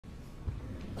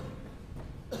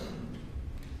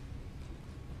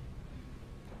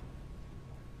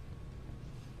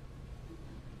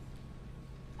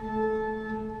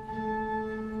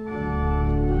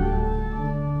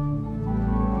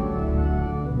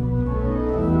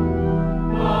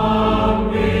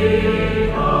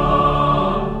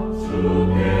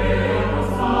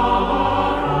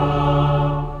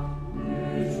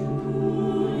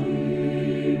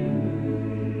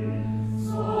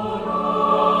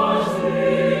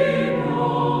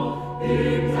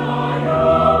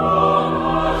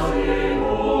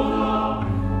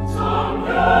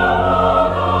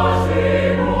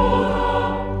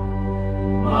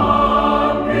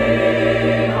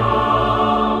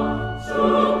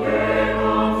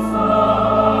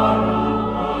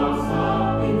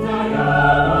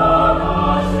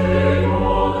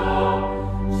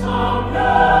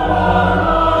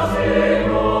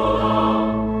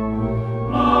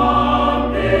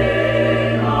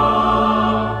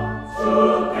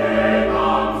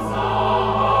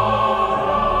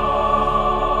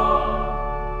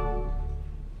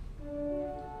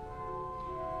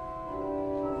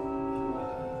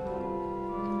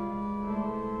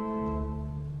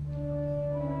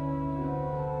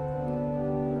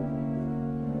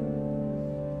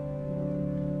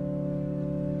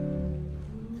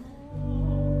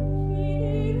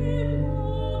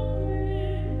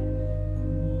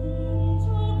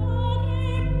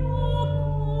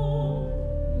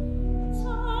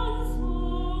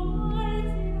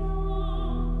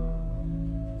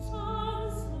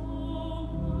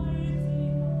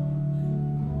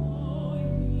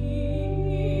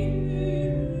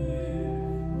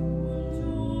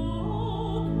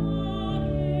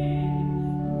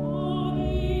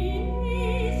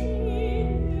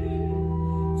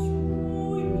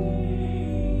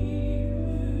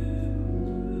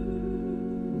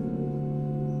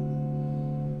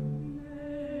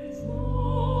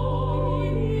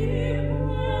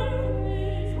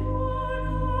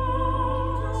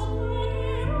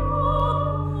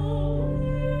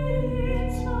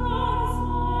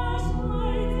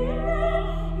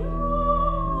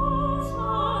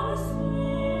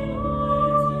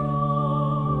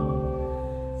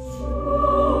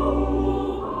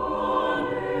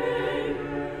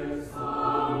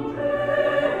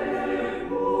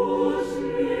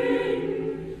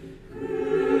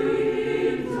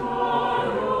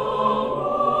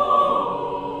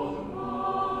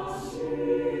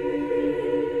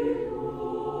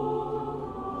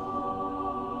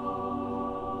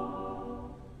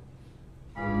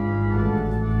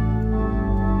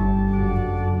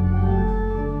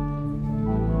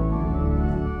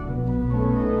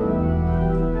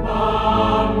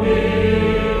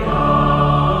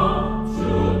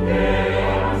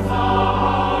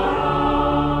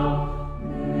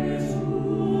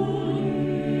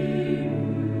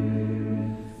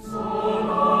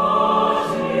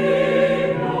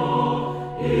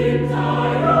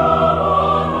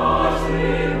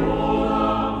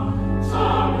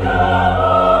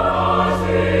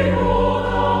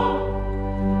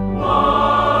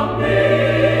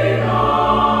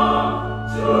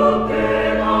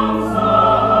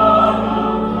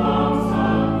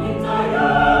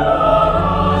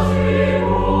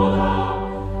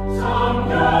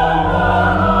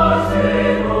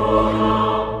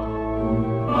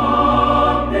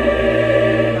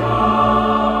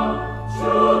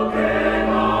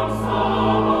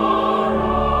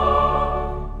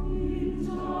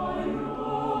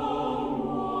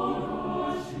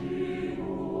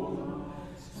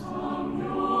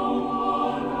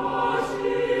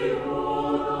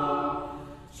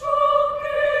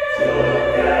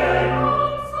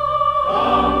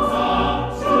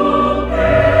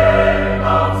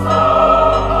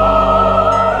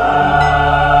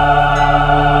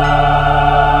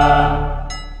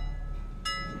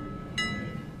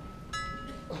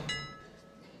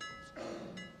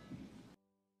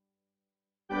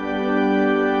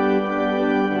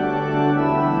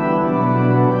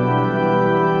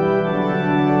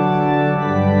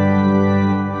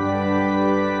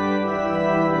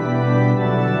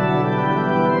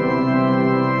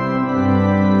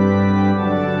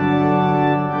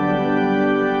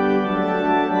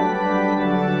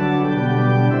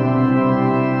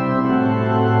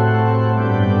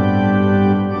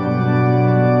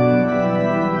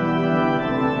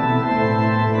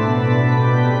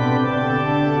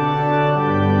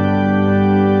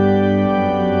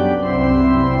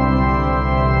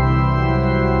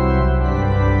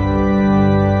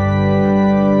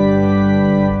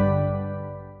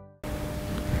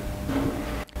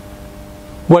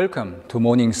Welcome to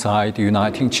Morningside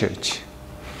Uniting Church.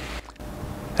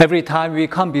 Every time we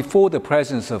come before the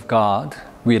presence of God,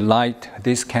 we light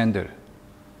this candle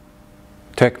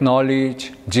to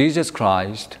acknowledge Jesus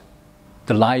Christ,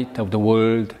 the light of the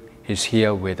world, is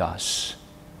here with us.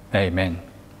 Amen.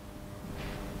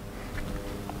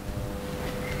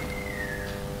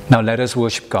 Now let us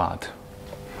worship God.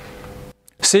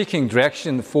 Seeking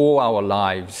direction for our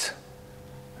lives,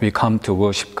 we come to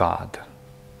worship God.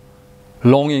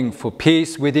 Longing for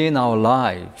peace within our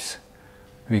lives,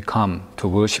 we come to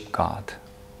worship God.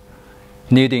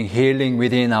 Needing healing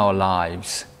within our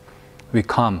lives, we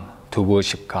come to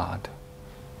worship God.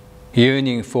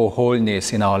 Yearning for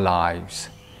wholeness in our lives,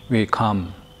 we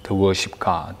come to worship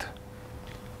God.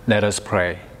 Let us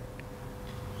pray.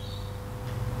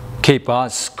 Keep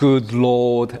us, good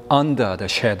Lord, under the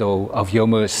shadow of your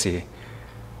mercy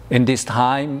in this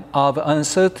time of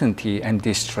uncertainty and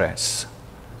distress.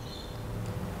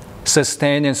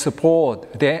 Sustain and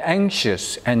support the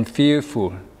anxious and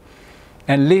fearful,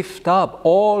 and lift up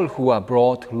all who are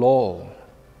brought low,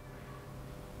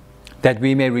 that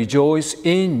we may rejoice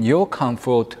in your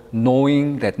comfort,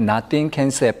 knowing that nothing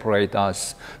can separate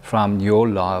us from your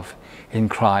love in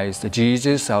Christ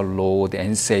Jesus our Lord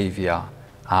and Savior.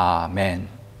 Amen.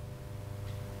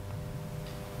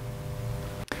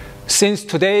 Since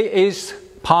today is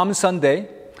Palm Sunday,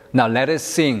 now let us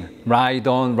sing Ride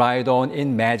On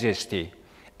in Majesty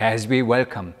as we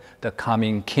welcome the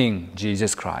coming King,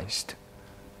 Jesus Christ.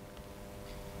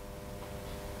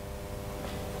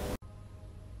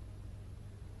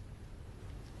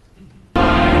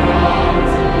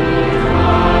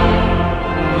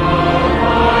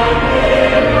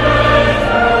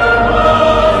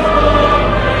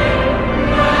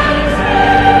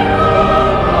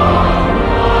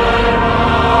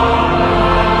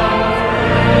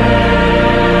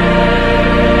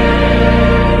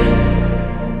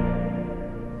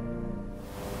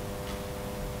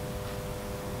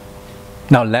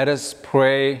 Now let us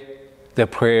pray the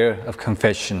prayer of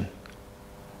confession.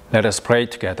 Let us pray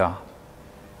together.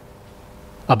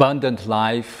 Abundant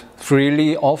life,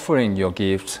 freely offering your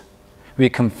gifts, we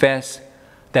confess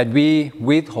that we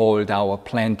withhold our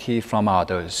plenty from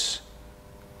others.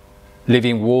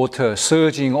 Living water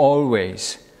surging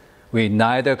always, we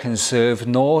neither conserve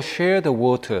nor share the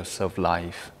waters of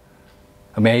life.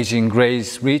 Amazing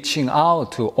grace reaching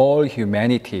out to all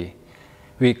humanity,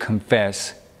 we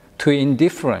confess to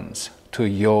indifference to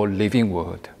your living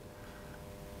word.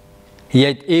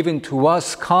 Yet even to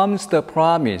us comes the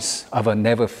promise of a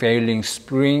never-failing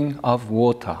spring of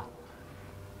water.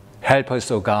 Help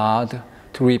us, O God,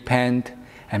 to repent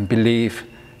and believe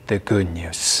the good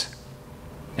news.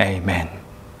 Amen.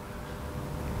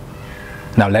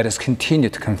 Now let us continue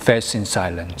to confess in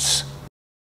silence.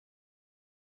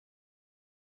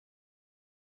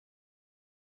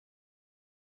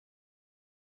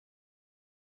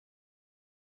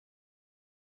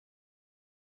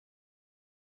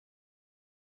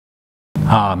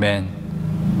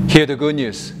 Amen. Hear the good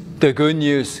news. The good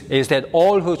news is that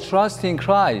all who trust in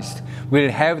Christ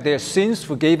will have their sins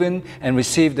forgiven and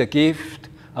receive the gift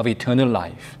of eternal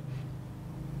life.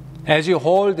 As you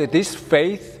hold this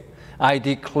faith, I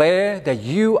declare that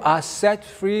you are set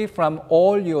free from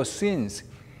all your sins.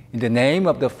 In the name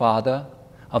of the Father,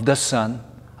 of the Son,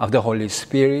 of the Holy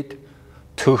Spirit,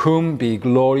 to whom be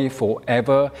glory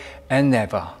forever and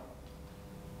ever.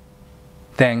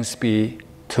 Thanks be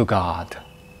to God.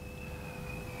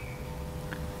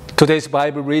 Today's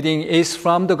Bible reading is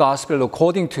from the Gospel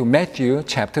according to Matthew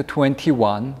chapter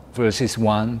 21, verses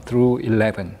 1 through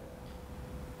 11.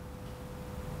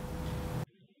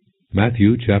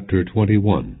 Matthew chapter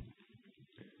 21.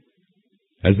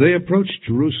 As they approached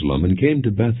Jerusalem and came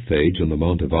to Bethphage on the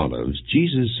Mount of Olives,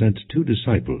 Jesus sent 2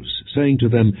 disciples, saying to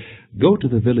them, Go to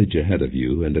the village ahead of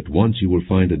you, and at once you will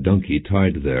find a donkey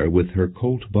tied there with her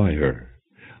colt by her.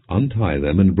 Untie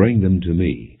them and bring them to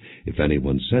me. If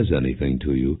anyone says anything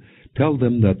to you, tell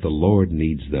them that the Lord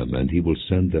needs them, and he will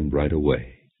send them right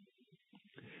away.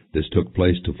 This took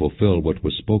place to fulfill what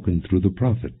was spoken through the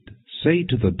prophet. Say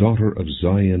to the daughter of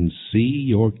Zion, See,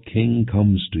 your king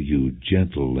comes to you,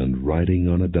 gentle and riding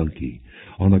on a donkey,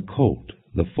 on a colt,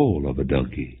 the foal of a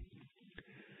donkey.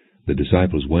 The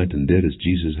disciples went and did as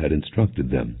Jesus had instructed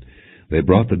them. They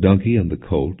brought the donkey and the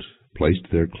colt,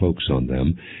 placed their cloaks on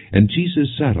them, and Jesus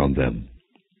sat on them.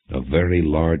 A very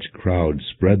large crowd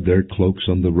spread their cloaks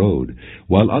on the road,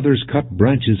 while others cut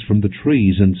branches from the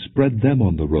trees and spread them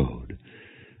on the road.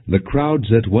 The crowds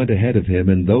that went ahead of him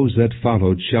and those that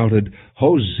followed shouted,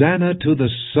 Hosanna to the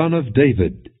Son of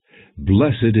David!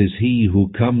 Blessed is he who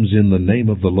comes in the name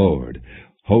of the Lord!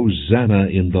 Hosanna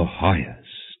in the highest!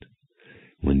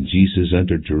 When Jesus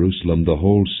entered Jerusalem, the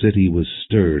whole city was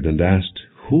stirred and asked,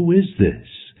 "Who is this?"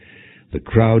 The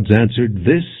crowds answered,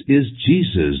 "This is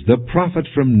Jesus, the prophet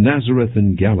from Nazareth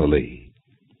in Galilee."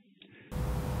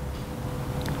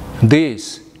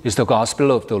 This is the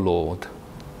gospel of the Lord.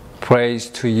 Praise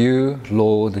to you,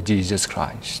 Lord Jesus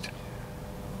Christ.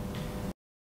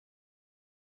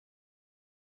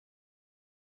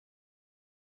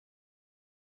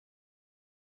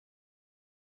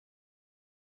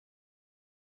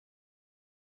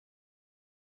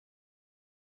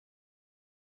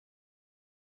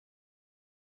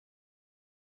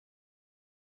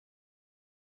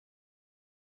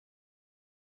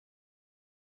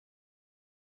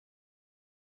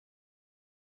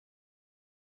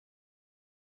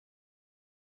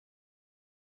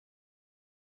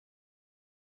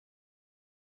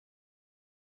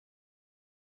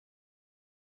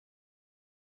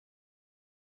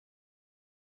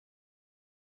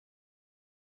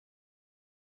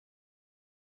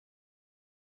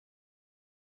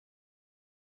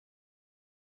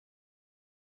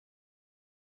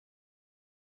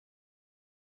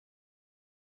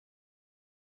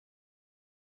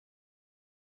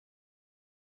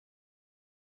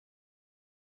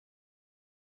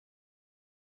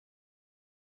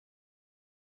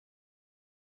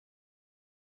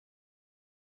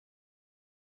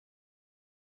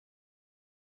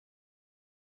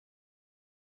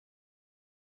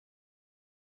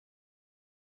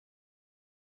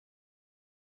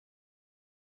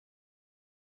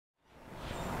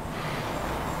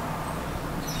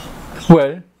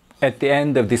 Well, at the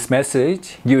end of this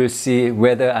message, you will see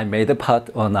whether I made a part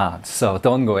or not. So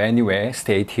don't go anywhere,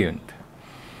 stay tuned.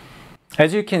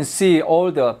 As you can see,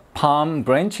 all the palm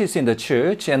branches in the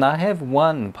church, and I have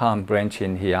one palm branch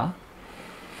in here.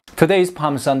 Today is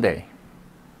Palm Sunday,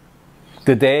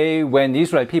 the day when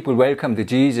Israel people welcomed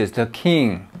Jesus, the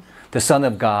King, the Son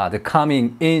of God,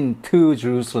 coming into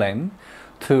Jerusalem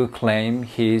to claim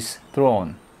his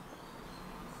throne.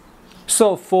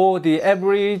 So for the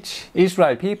average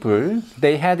Israel people,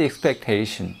 they had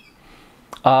expectation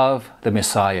of the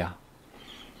Messiah.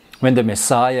 When the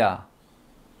Messiah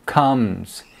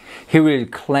comes, he will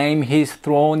claim his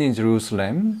throne in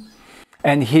Jerusalem,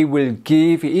 and he will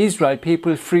give Israel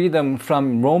people freedom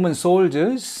from Roman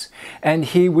soldiers, and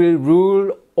he will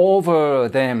rule over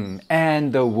them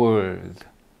and the world.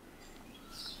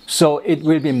 So it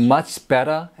will be much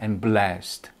better and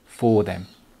blessed for them.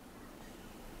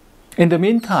 In the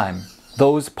meantime,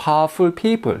 those powerful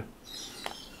people,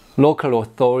 local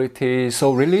authorities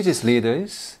or religious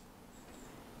leaders,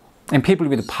 and people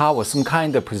with power, some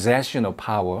kind of possession of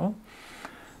power,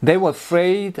 they were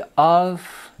afraid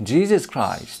of Jesus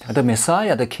Christ, the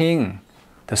Messiah, the King,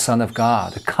 the Son of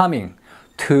God, coming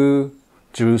to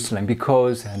Jerusalem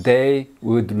because they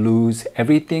would lose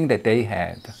everything that they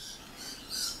had.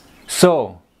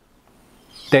 So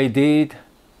they did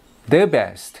their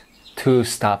best to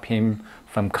stop him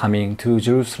from coming to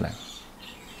Jerusalem.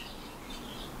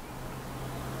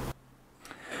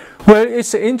 Well,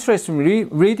 it's an interesting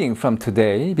reading from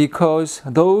today because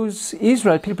those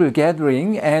Israel people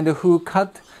gathering and who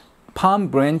cut palm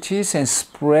branches and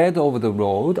spread over the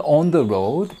road, on the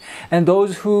road, and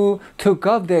those who took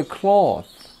up their cloth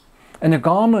and the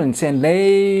garments and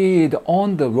laid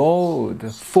on the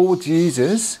road for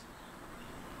Jesus,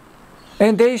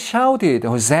 and they shouted,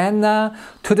 "Hosanna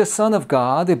to the Son of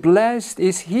God, blessed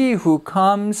is he who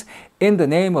comes in the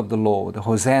name of the Lord,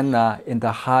 Hosanna in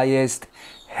the highest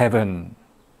heaven."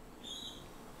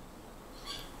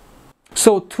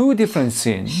 So two different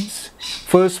scenes.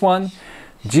 First one,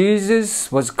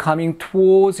 Jesus was coming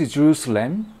towards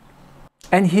Jerusalem,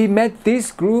 and he met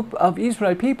this group of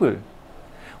Israel people,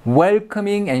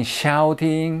 welcoming and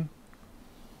shouting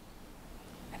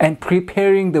and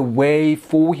preparing the way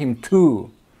for him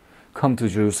to come to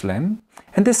Jerusalem.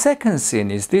 And the second scene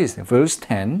is this, verse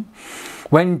 10.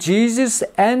 When Jesus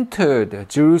entered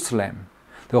Jerusalem,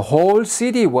 the whole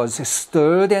city was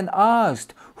stirred and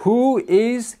asked, "Who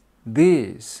is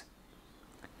this?"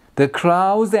 The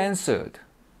crowds answered.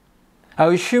 I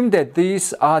assume that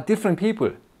these are different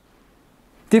people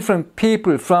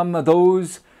from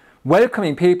those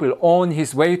welcoming people on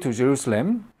his way to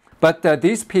Jerusalem. But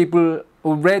these people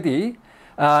already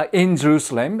in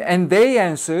Jerusalem, and they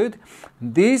answered,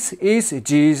 "This is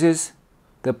Jesus,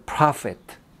 the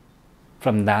prophet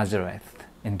from Nazareth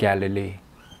in Galilee."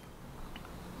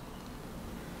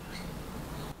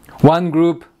 One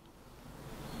group,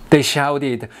 they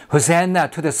shouted, "Hosanna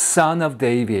to the Son of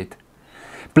David.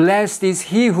 Blessed is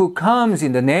he who comes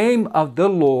in the name of the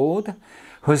Lord.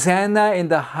 Hosanna in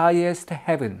the highest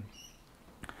heaven."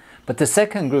 But the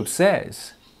second group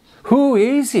says, Who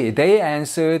is he? They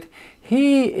answered,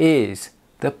 He is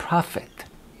the prophet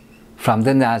from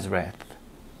the Nazareth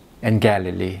in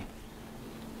Galilee.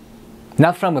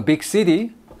 Not from a big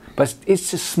city, but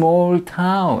it's a small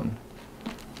town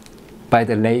by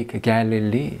the lake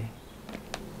Galilee,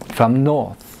 from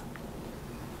north.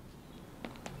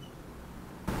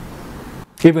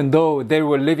 Even though they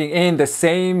were living in the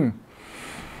same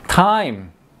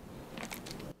time,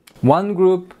 one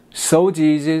group saw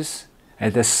Jesus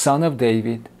as the Son of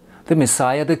David, the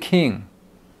Messiah, the King,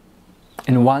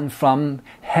 and one from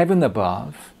heaven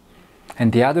above,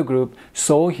 and the other group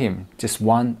saw him just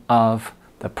one of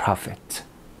the prophets,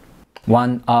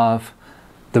 one of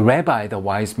the rabbi, the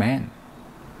wise man.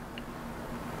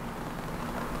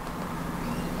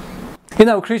 In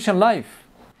our Christian life,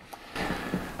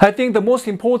 I think the most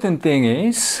important thing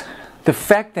is, the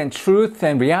fact and truth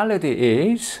and reality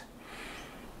is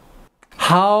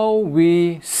how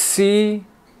we see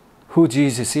who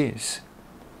Jesus is.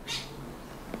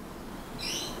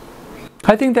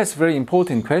 I think that's a very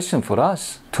important question for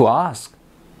us to ask.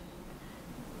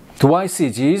 Do I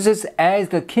see Jesus as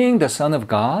the King, the Son of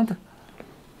God?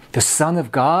 The Son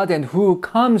of God, and who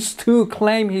comes to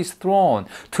claim His throne,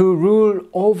 to rule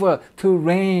over, to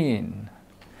reign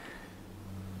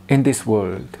in this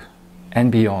world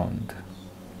and beyond?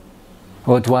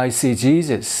 Or do I see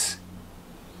Jesus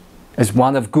as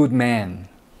one of good men,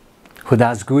 who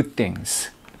does good things,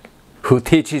 who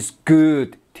teaches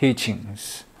good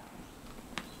teachings?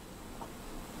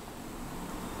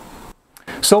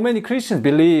 So many Christians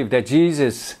believe that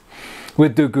Jesus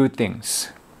would do good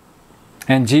things,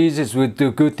 and Jesus would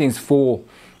do good things for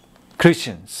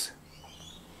Christians,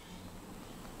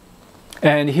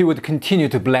 and He would continue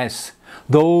to bless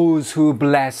those who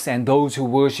bless and those who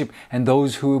worship and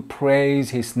those who praise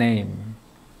His name.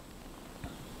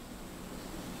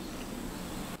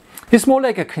 It's more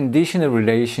like a conditional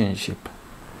relationship.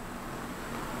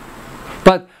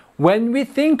 But when we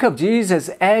think of Jesus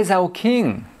as our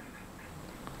King,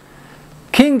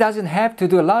 King doesn't have to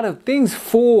do a lot of things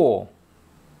for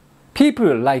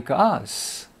people like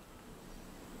us.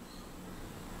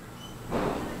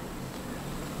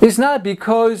 It's not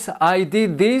because I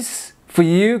did this for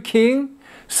you, King,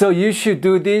 so you should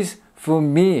do this for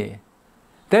me.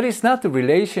 That is not the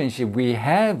relationship we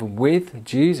have with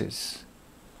Jesus.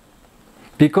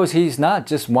 Because He is not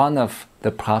just one of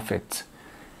the prophets.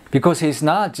 Because He is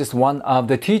not just one of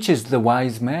the teachers, the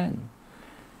wise men.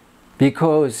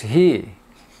 Because He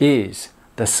is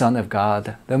the Son of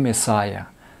God, the Messiah,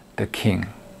 the King.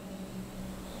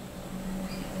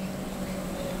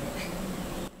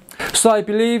 So I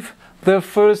believe the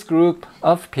first group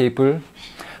of people,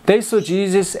 they saw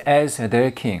Jesus as their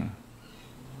King.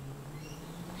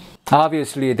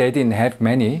 Obviously, they didn't have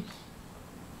many.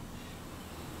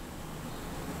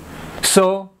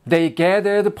 So they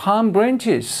gathered palm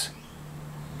branches.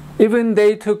 Even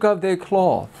they took off their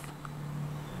cloth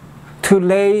to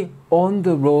lay on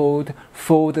the road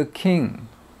for the King.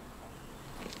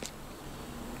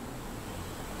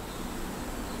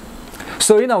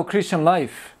 So in our Christian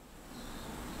life,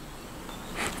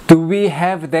 do we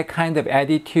have that kind of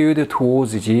attitude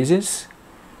towards Jesus?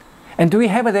 And do we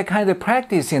have that kind of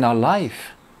practice in our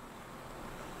life?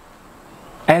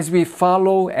 As we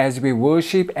follow, as we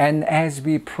worship, and as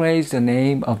we praise the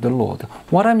name of the Lord.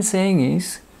 What I'm saying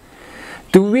is,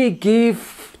 do we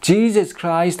give Jesus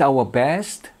Christ our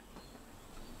best?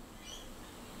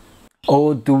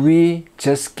 Or do we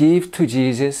just give to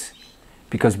Jesus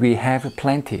because we have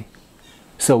plenty,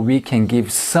 so we can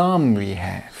give some we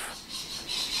have?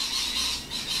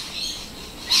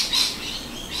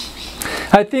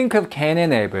 I think of Cain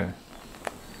and Abel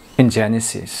in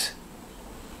Genesis.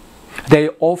 They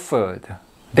offered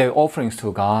their offerings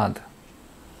to God.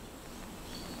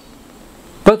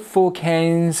 But for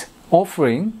Cain's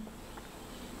offering,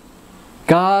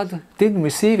 God didn't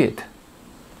receive it.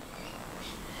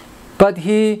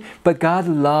 But God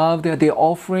loved the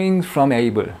offering from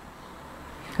Abel.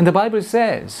 And the Bible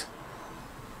says,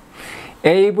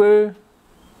 Abel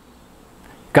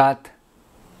got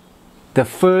the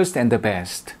first and the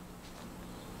best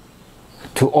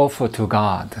to offer to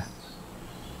God.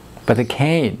 But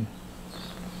Cain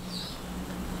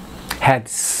had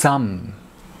some.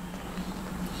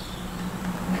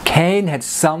 Cain had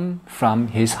some from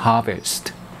his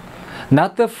harvest.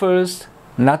 Not the first,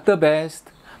 not the best,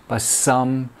 but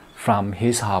some from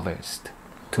his harvest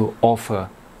to offer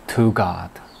to God.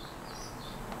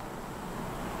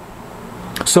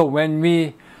 So when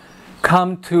we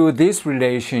come to this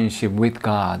relationship with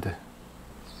God,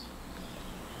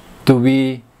 do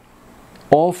we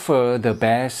offer the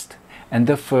best and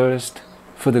the first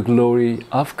for the glory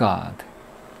of God?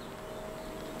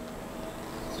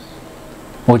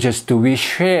 Or just do we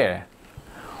share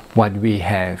what we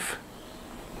have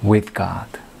with God?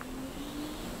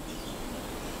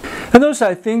 And also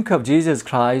I think of Jesus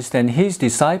Christ and His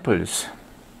disciples.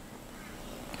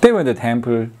 They were in the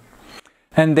temple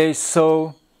and they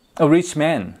saw a rich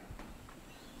man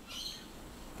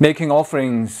making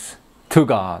offerings to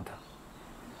God.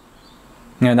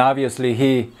 And obviously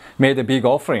he made a big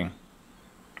offering.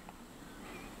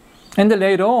 And then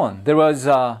later on, there was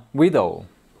a widow.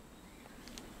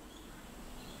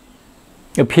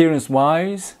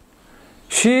 Appearance-wise,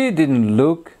 she didn't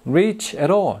look rich at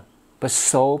all, but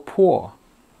so poor.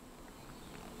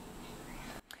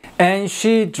 And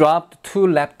she dropped 2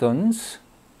 leptons,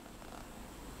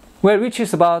 well, which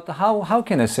is about, how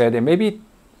can I say that, maybe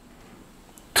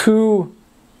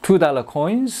 $2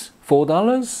 coins,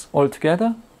 $4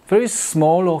 altogether. Very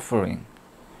small offering.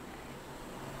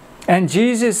 And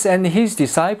Jesus and His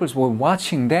disciples were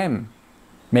watching them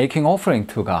making offering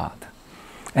to God.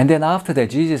 And then after that,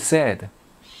 Jesus said,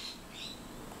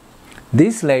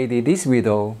 this lady, this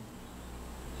widow,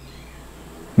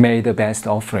 made the best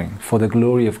offering for the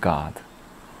glory of God.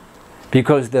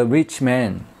 Because the rich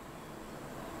man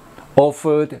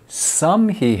offered some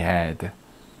he had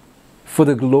for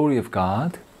the glory of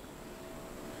God,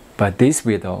 but this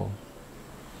widow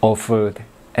offered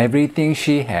everything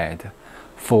she had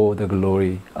for the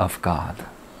glory of God.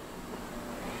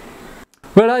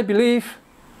 Well, I believe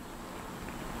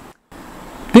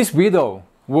this widow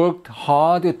worked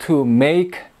hard to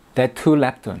make that 2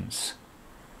 leptons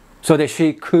so that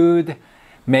she could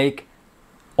make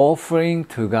offering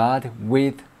to God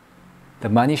with the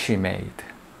money she made.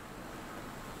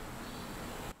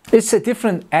 It's a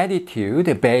different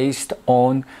attitude based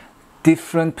on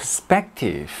different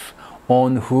perspective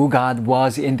on who God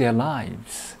was in their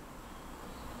lives.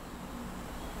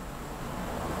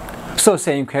 So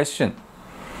same question.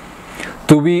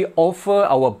 Do we offer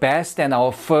our best and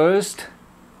our first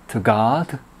to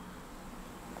God?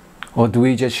 Or do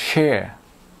we just share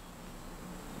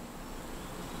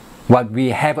what we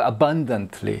have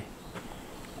abundantly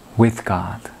with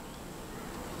God?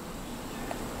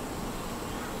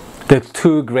 The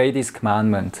 2 greatest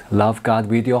commandments: love God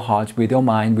with your heart, with your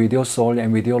mind, with your soul,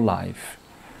 and with your life.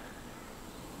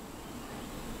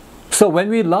 So when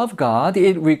we love God,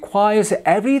 it requires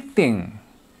everything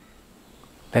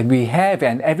that we have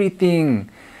and everything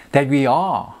that we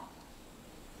are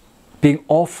being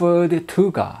offered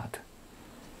to God.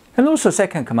 And also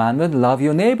 2nd commandment, love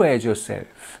your neighbor as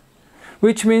yourself.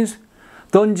 Which means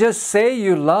don't just say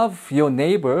you love your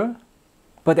neighbor,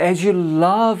 but as you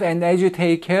love and as you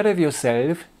take care of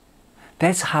yourself,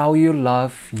 that's how you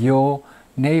love your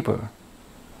neighbor.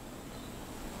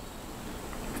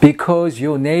 Because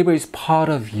your neighbor is part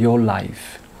of your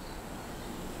life.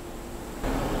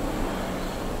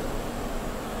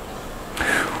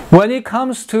 When it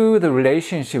comes to the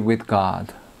relationship with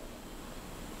God,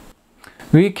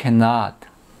 we cannot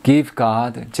give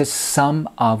God just some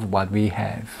of what we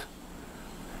have.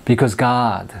 Because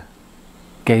God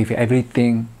gave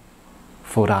everything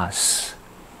for us.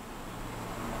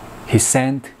 He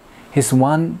sent His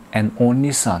one and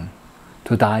only Son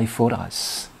to die for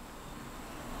us,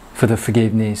 for the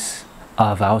forgiveness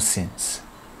of our sins,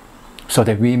 so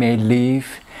that we may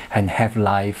live and have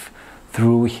life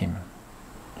through Him.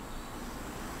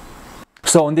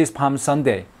 So on this Palm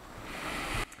Sunday,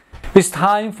 it's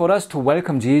time for us to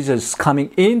welcome Jesus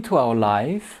coming into our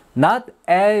life, not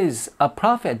as a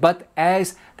prophet, but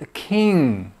as the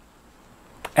King,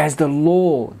 as the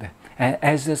Lord, and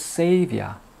as the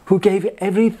Savior, who gave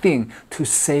everything to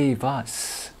save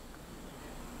us.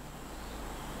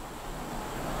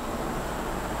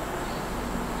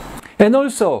 And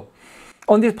also,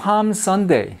 on this Palm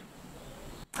Sunday,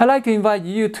 I'd like to invite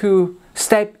you to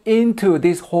step into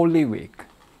this Holy Week,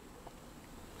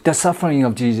 the suffering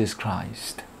of Jesus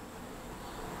Christ,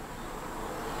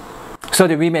 so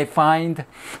that we may find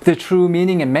the true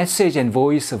meaning and message and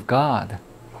voice of God.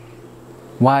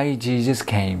 Why Jesus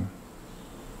came,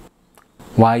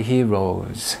 why He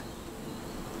rose,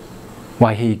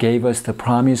 why He gave us the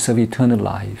promise of eternal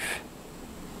life,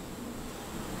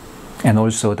 and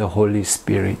also the Holy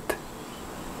Spirit.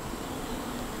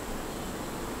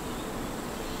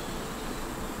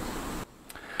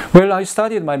 Well, I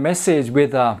started my message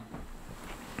with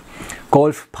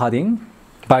golf putting.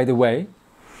 By the way,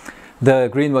 the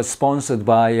green was sponsored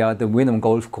by the Wyndham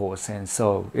Golf Course, and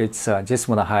so it's just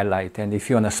want to highlight. And if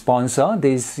you want to sponsor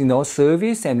this,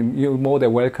 service, and you're more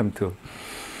than welcome to.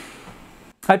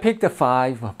 I picked the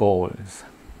 5 balls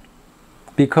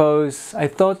because I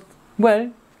thought,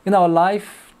 well, in our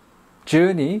life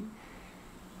journey,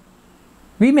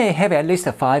 we may have at least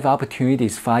 5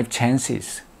 opportunities, 5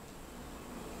 chances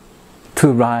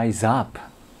to rise up.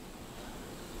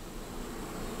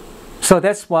 So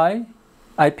that's why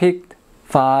I picked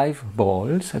 5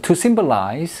 balls to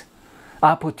symbolize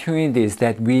opportunities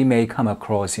that we may come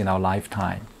across in our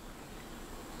lifetime.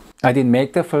 I didn't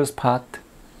make the first part.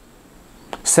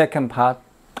 Second part,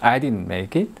 I didn't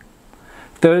make it.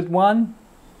 Third one,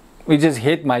 we just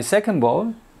hit my second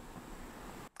ball.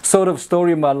 Sort of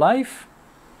story of my life.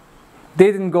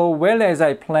 Didn't go well as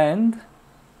I planned,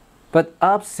 but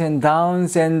ups and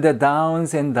downs and the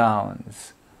downs and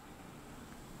downs.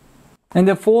 And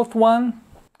the fourth one,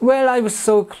 well, I was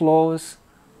so close.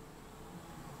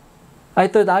 I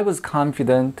thought I was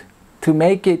confident to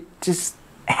make it just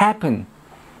happen.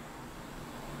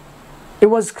 It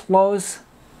was close,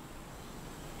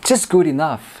 just good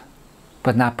enough,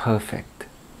 but not perfect.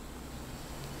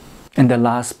 And the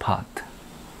last part,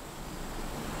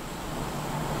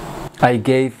 I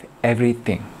gave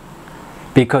everything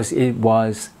because it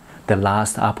was the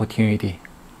last opportunity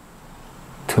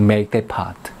to make that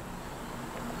part.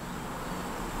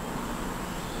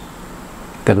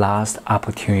 The last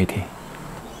opportunity.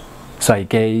 So I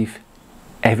gave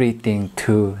everything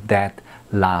to that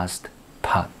last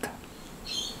part.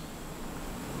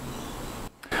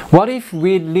 What if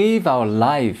we live our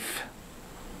life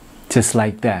just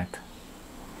like that?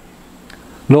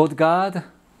 Lord God,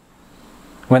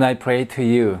 when I pray to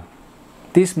you,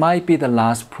 this might be the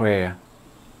last prayer,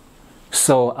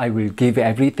 so I will give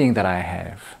everything that I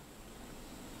have.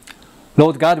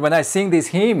 Lord God, when I sing this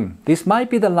hymn, this might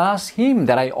be the last hymn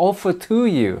that I offer to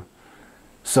you,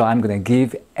 so I'm going to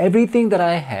give everything that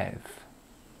I have.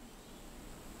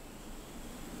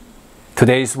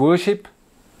 Today's worship,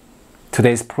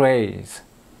 today's praise.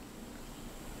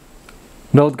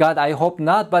 Lord God, I hope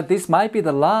not, but this might be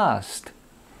the last.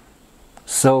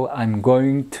 So I'm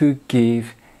going to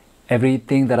give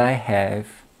everything that I have,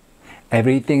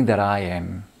 everything that I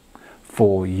am,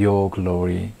 for your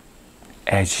glory,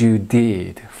 as you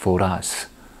did for us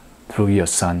through your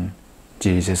Son,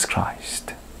 Jesus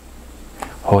Christ.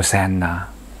 Hosanna,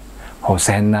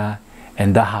 Hosanna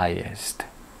in the highest.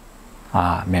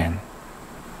 Amen.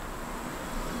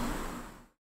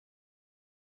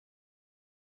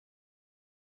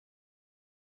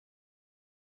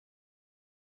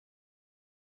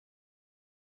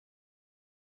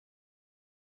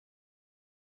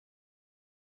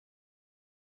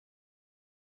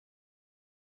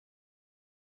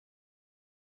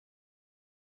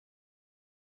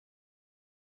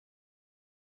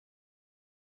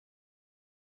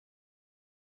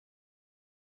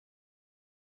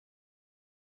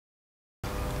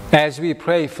 As we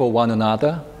pray for one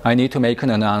another, I need to make an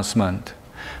announcement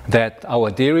that our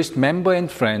dearest member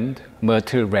and friend,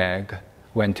 Myrtle Wragge,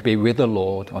 went to be with the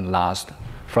Lord on last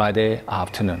Friday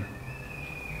afternoon.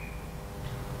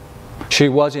 She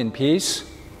was in peace,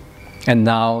 and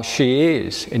now she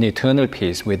is in eternal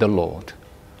peace with the Lord.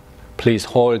 Please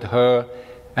hold her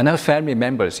and her family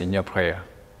members in your prayer.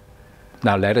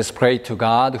 Now let us pray to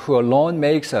God, who alone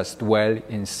makes us dwell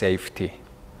in safety.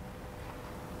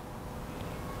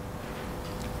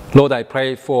 Lord, I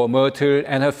pray for Myrtle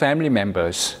and her family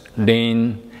members,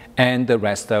 Lynn, and the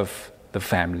rest of the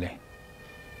family.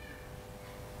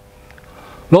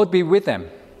 Lord, be with them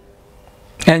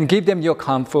and give them your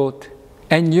comfort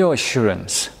and your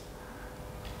assurance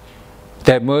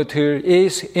that Myrtle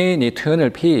is in eternal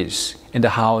peace in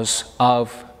the house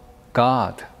of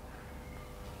God.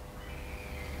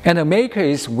 And the Maker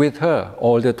is with her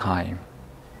all the time.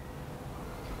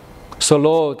 So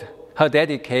Lord, her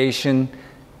dedication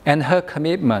and her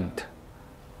commitment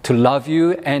to love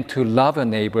you and to love her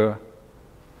neighbor,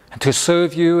 to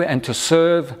serve you and to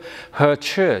serve her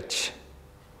church.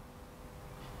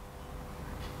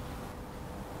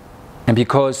 And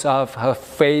because of her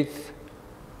faith,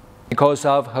 because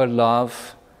of her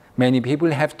love, many people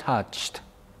have touched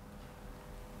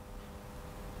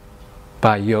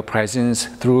by your presence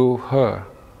through her.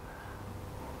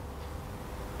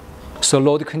 So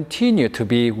Lord, continue to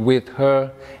be with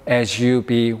her as you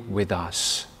be with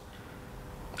us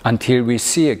until we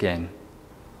see again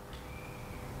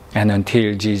and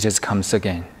until Jesus comes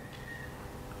again.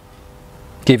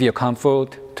 Give your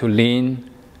comfort to Lynn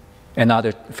and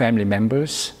other family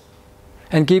members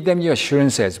and give them your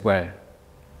assurance as well,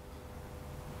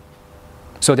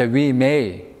 so that we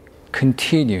may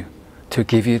continue to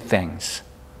give you thanks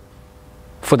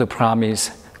for the promise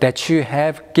that you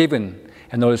have given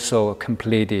and also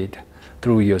completed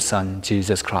through your Son,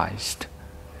 Jesus Christ.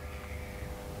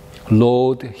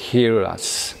 Lord, hear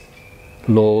us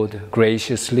Lord,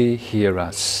 graciously hear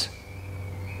us.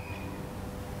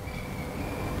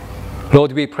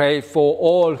 Lord, we pray for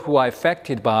all who are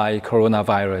affected by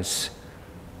coronavirus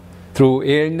through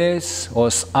illness or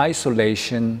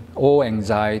isolation or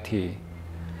anxiety,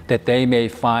 that they may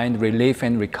find relief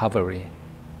and recovery.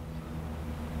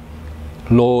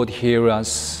 Lord, hear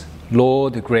us.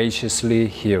 Lord, graciously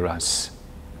hear us.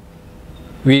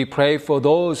 We pray for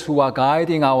those who are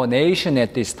guiding our nation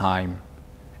at this time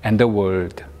and the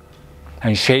world,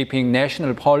 and shaping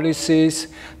national policies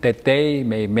that they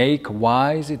may make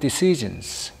wise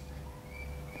decisions.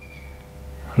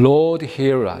 Lord,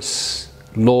 hear us.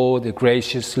 Lord,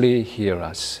 graciously hear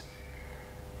us.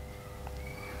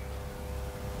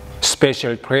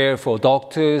 Special prayer for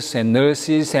doctors and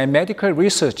nurses and medical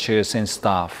researchers and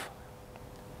staff,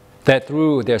 that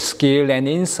through their skill and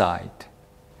insight,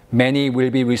 many will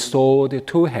be restored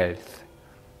to health.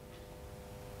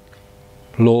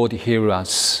 Lord, hear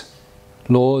us.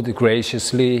 Lord,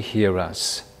 graciously hear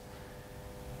us.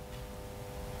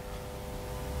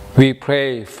 We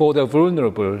pray for the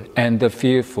vulnerable and the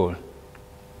fearful,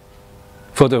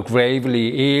 for the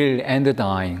gravely ill and the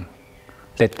dying,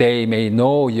 that they may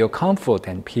know your comfort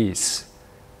and peace.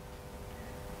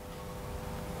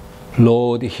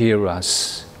 Lord, hear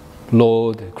us.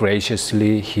 Lord,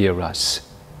 graciously hear us.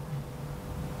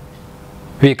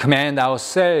 We commend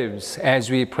ourselves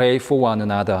as we pray for one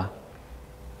another,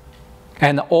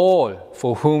 and all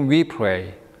for whom we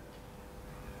pray,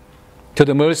 to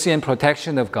the mercy and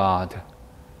protection of God.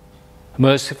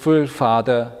 Merciful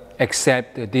Father,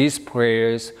 accept these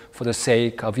prayers for the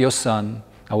sake of your Son,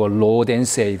 our Lord and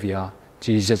Savior,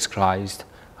 Jesus Christ.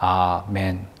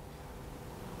 Amen.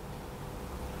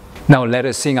 Now let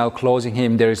us sing our closing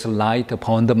hymn, There is a Light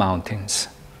Upon the Mountains.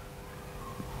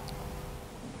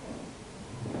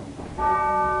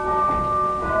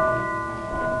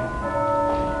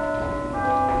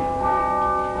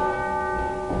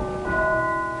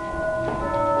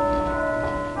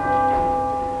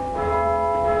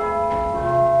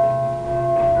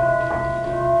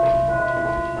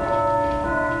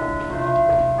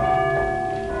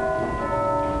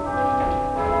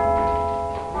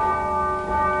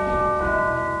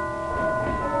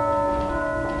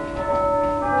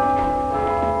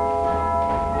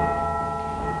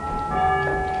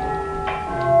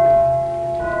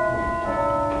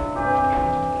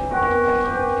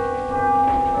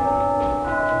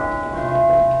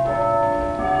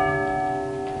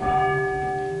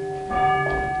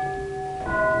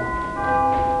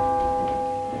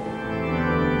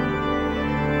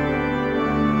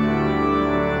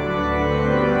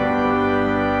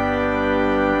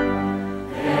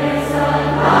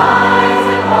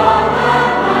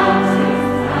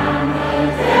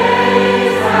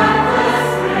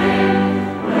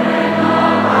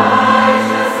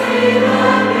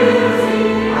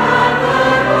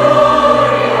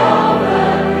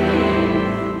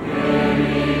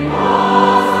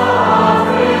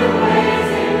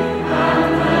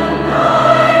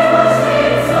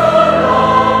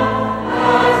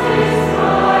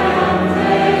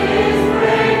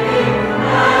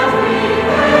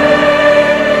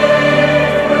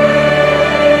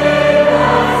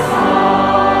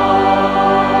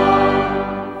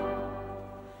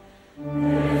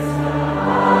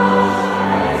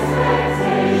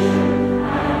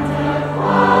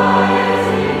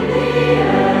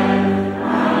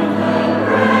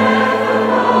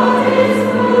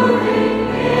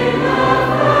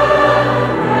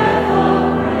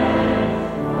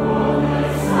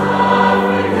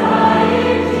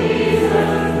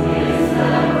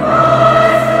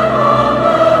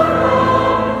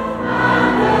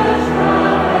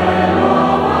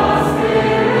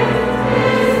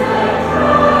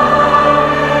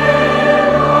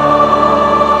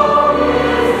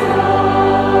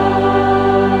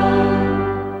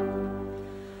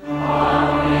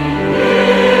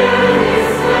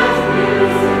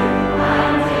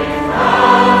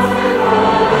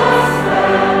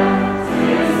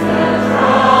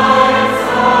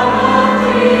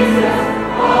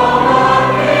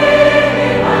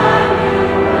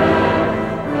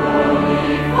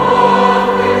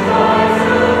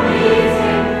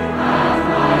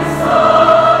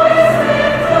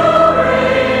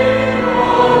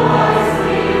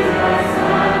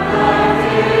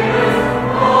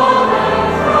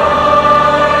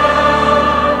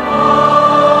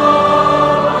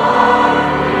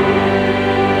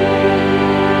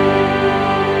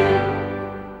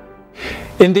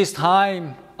 In this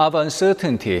time of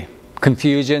uncertainty,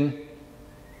 confusion,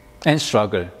 and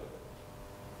struggle,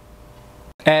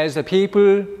 as the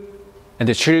people and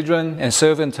the children and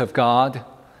servants of God,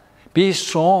 Be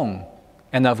strong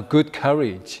and of good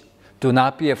courage. Do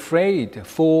not be afraid,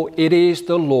 for it is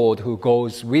the Lord who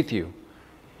goes with you.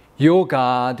 Your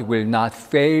God will not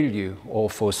fail you or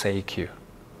forsake you.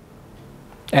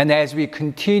 And as we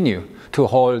continue to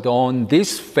hold on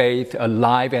this faith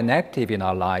alive and active in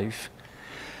our life,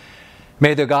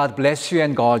 may the God bless you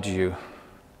and guard you.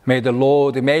 May the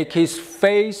Lord make his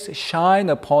face shine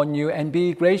upon you and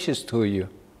be gracious to you.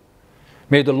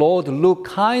 May the Lord look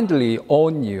kindly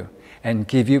on you and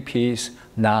give you peace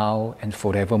now and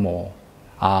forevermore.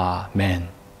 Amen.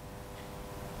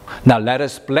 Now let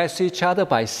us bless each other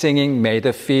by singing, "May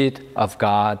the feet of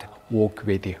God walk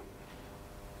with you."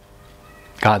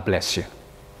 God bless you.